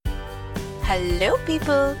Hello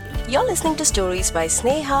people! You're listening to Stories by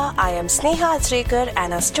Sneha. I am Sneha Achrekar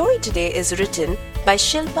and our story today is written by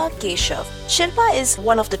Shilpa Keshav. Shilpa is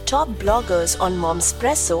one of the top bloggers on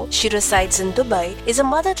Momspresso. She resides in Dubai, is a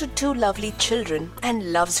mother to 2 lovely children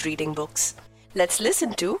and loves reading books. Let's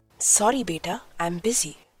listen to Sorry Beta, I'm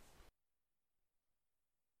Busy.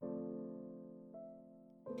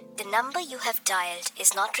 The number you have dialed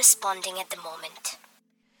is not responding at the moment.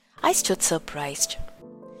 I stood surprised.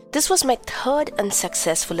 This was my 3rd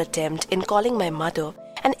unsuccessful attempt in calling my mother,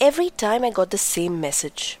 and every time I got the same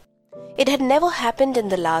message. It had never happened in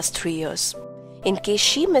the last 3 years. In case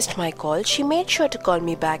she missed my call, she made sure to call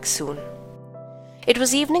me back soon. It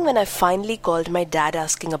was evening when I finally called my dad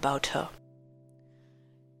asking about her.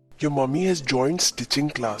 Your mommy has joined stitching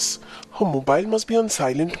class. Her mobile must be on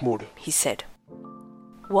silent mode, he said.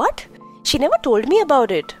 What? She never told me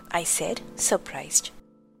about it, I said, surprised.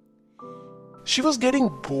 She was getting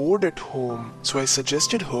bored at home, so I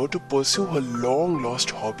suggested her to pursue her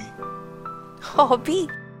long-lost hobby. Hobby?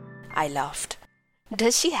 I laughed.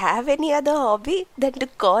 Does she have any other hobby than to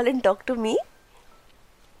call and talk to me?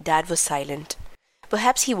 Dad was silent.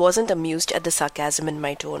 Perhaps he wasn't amused at the sarcasm in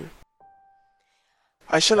my tone.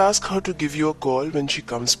 I shall ask her to give you a call when she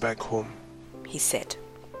comes back home, he said.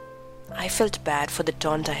 I felt bad for the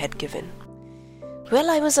taunt I had given. Well,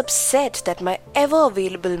 I was upset that my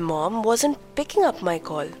ever-available mom wasn't picking up my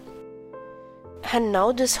call. And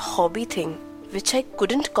now this hobby thing, which I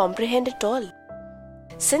couldn't comprehend at all.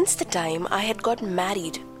 Since the time I had got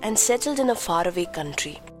married and settled in a faraway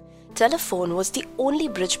country, telephone was the only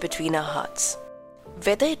bridge between our hearts.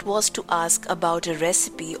 Whether it was to ask about a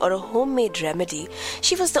recipe or a homemade remedy,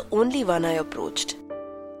 she was the only one I approached.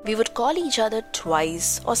 We would call each other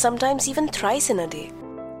twice or sometimes even thrice in a day.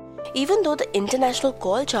 Even though the international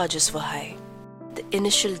call charges were high, the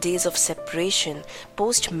initial days of separation,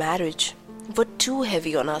 post-marriage, were too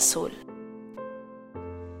heavy on our soul.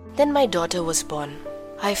 Then my daughter was born.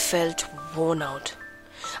 I felt worn out.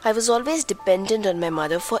 I was always dependent on my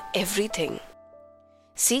mother for everything.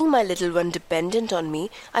 Seeing my little one dependent on me,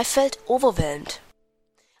 I felt overwhelmed.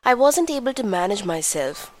 I wasn't able to manage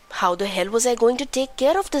myself. How the hell was I going to take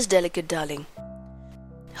care of this delicate darling?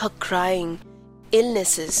 Her crying,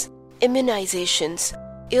 illnesses, immunizations,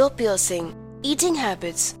 ear piercing, eating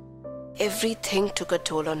habits, everything took a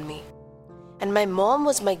toll on me. And my mom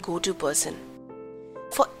was my go-to person.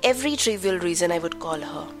 For every trivial reason I would call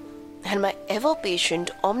her. And my ever-patient,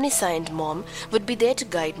 omniscient mom would be there to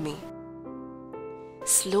guide me.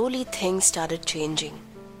 Slowly things started changing.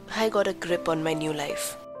 I got a grip on my new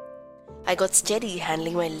life. I got steady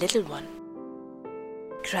handling my little one.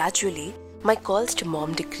 Gradually, my calls to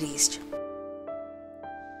mom decreased.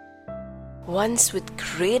 Once, with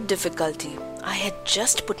great difficulty, I had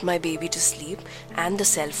just put my baby to sleep and the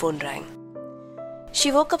cell phone rang.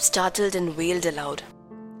 She woke up startled and wailed aloud.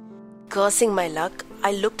 Cursing my luck,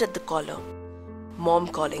 I looked at the caller. Mom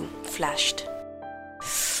calling flashed.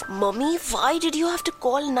 Mummy, why did you have to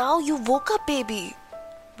call now? You woke up, baby.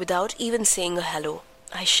 Without even saying a hello,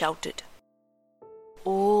 I shouted.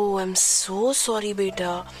 Oh, I'm so sorry,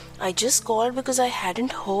 beta. I just called because I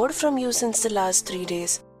hadn't heard from you since the last 3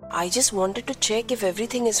 days. I just wanted to check if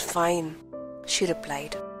everything is fine, she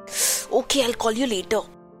replied. Okay, I'll call you later.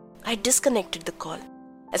 I disconnected the call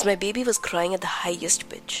as my baby was crying at the highest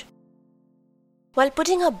pitch. While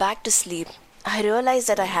putting her back to sleep, I realized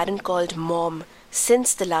that I hadn't called mom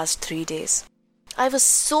since the last 3 days. I was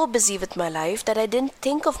so busy with my life that I didn't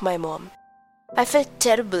think of my mom. I felt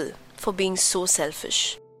terrible for being so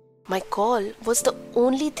selfish. My call was the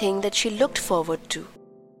only thing that she looked forward to.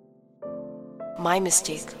 My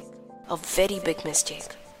mistake. A very big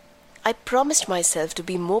mistake. I promised myself to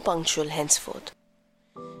be more punctual henceforth.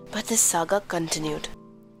 But this saga continued.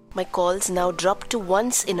 My calls now dropped to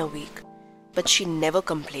once in a week, but she never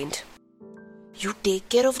complained. You take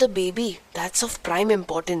care of the baby, that's of prime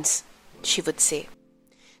importance, she would say,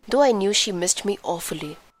 though I knew she missed me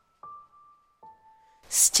awfully.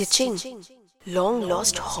 Stitching, long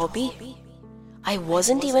lost hobby? I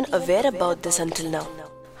wasn't even aware about this until now.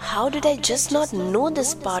 How did I just not know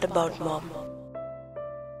this part about mom?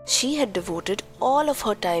 She had devoted all of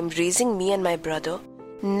her time raising me and my brother,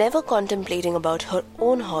 never contemplating about her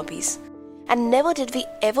own hobbies, and never did we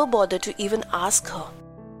ever bother to even ask her.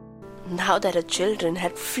 Now that her children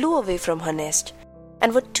had flew away from her nest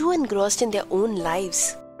and were too engrossed in their own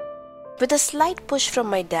lives, with a slight push from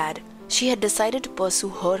my dad, she had decided to pursue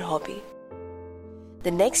her hobby. The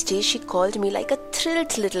next day she called me like a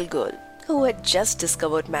thrilled little girl who had just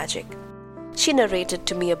discovered magic. She narrated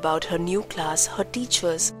to me about her new class, her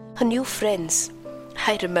teachers, her new friends.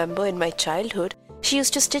 I remember in my childhood, She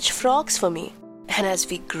used to stitch frocks for me, and as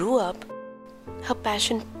we grew up, her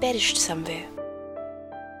passion perished somewhere.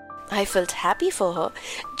 I felt happy for her,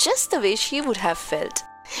 just the way she would have felt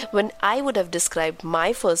when I would have described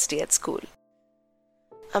my first day at school.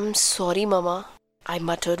 "I'm sorry, Mama," I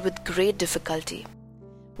muttered with great difficulty,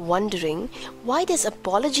 wondering why this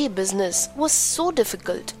apology business was so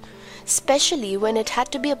difficult, especially when it had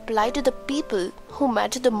to be applied to the people who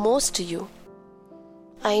matter the most to you.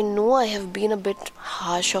 I know I have been a bit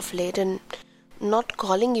harsh of late and not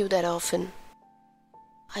calling you that often.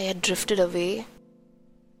 I had drifted away,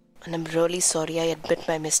 and I'm really sorry I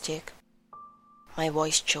admit my mistake. My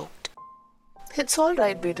voice choked. "It's all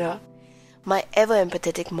right, beta," my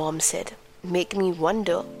ever-empathetic mom said, making me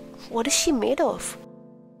wonder, what is she made of?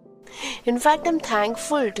 "In fact, I'm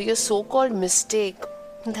thankful to your so-called mistake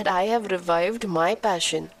that I have revived my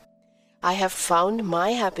passion. I have found my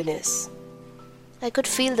happiness." I could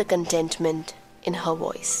feel the contentment in her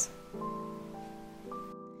voice.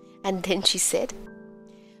 And then she said,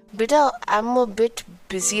 "Beta, I'm a bit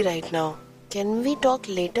busy right now. Can we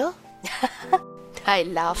talk later?" I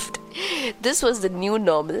laughed. This was the new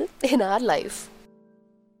normal in our life.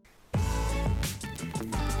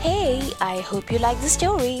 Hey, I hope you like the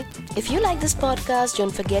story. If you like this podcast,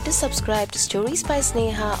 don't forget to subscribe to Stories by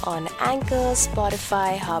Sneha on Anchor,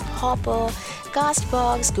 Spotify, Hubhopper,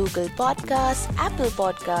 Castbox, Google Podcasts, Apple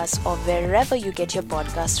Podcasts, or wherever you get your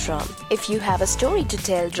podcasts from. If you have a story to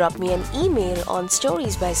tell, drop me an email on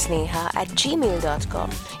storiesbysneha@gmail.com.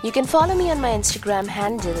 You can follow me on my Instagram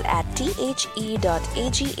handle at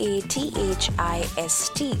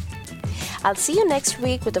the.agatist. I'll see you next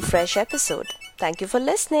week with a fresh episode. Thank you for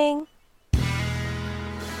listening.